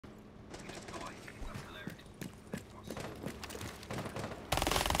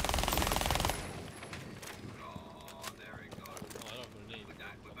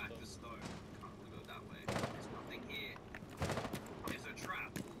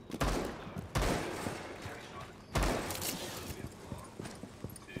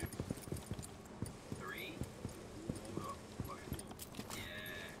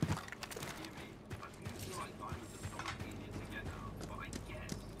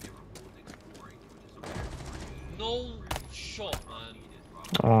no shot, man.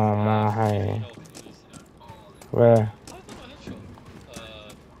 Oh my, hey. Where?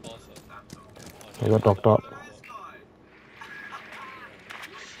 You got knocked up.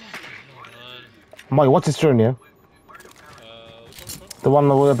 Mike, what's his turn, yeah? The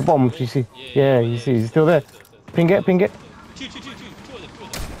one at the bottom, you see? Yeah, you see, he's still there. Ping it, ping it. Two of them.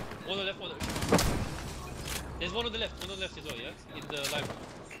 One on the left, one on the There's one on the left as well, yeah? In the library.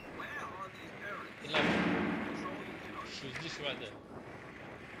 In library. She was just right there.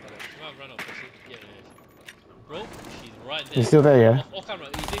 She might have run off, but yeah. Bro, she's right there. He's still there, yeah? Off camera,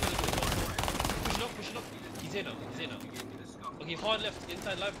 he's in the door. Pushing up. He's here now. Okay, hard left,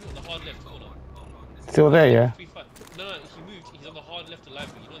 inside library on the hard left corner. Still there, yeah? No, he moved. He's on the hard left of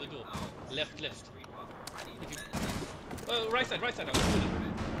library. You know the door. Left. Right side. Now.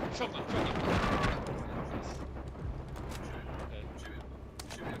 Shotgun.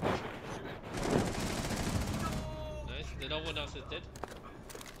 Nice. The other one downstairs dead.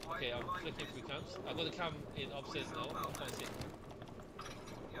 Okay, I'm flicking through cams. I got the cam in upstairs now. I can't see it.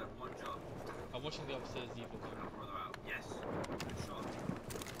 I'm watching the upstairs depot cam. Yes.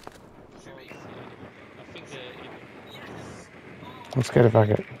 I think they're even. I'm scared if I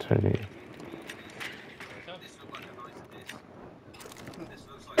get to the...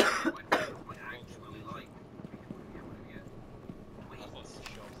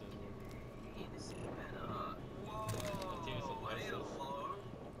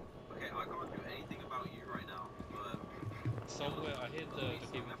 Somewhere, I hear the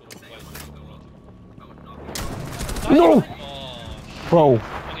gaming No! Oh, Bro,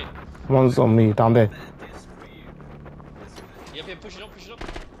 okay. one's on me, down there. Yep, push it up. To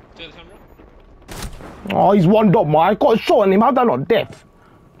the camera. Oh, he's one dot, man. I got a shot on him. How'd that not death?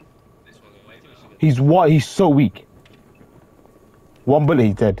 He's what? He's so weak. One bullet,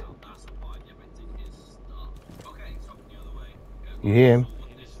 he's dead. You hear him?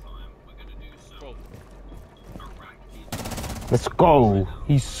 Let's go.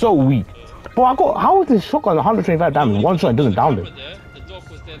 He's so weak. Bro, how is this shotgun 125 damage? One shot doesn't down him. The dog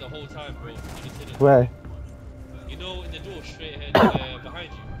was there the whole time, bro. Where? You know, in the door straight ahead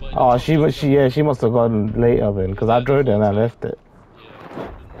behind you. But Oh, she must have gone later then, because I drove it and I left it.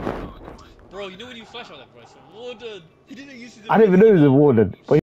 Yeah. Bro, you know when you flash on that, bro? It's a warden. He didn't use it. I didn't even know it was a warden. But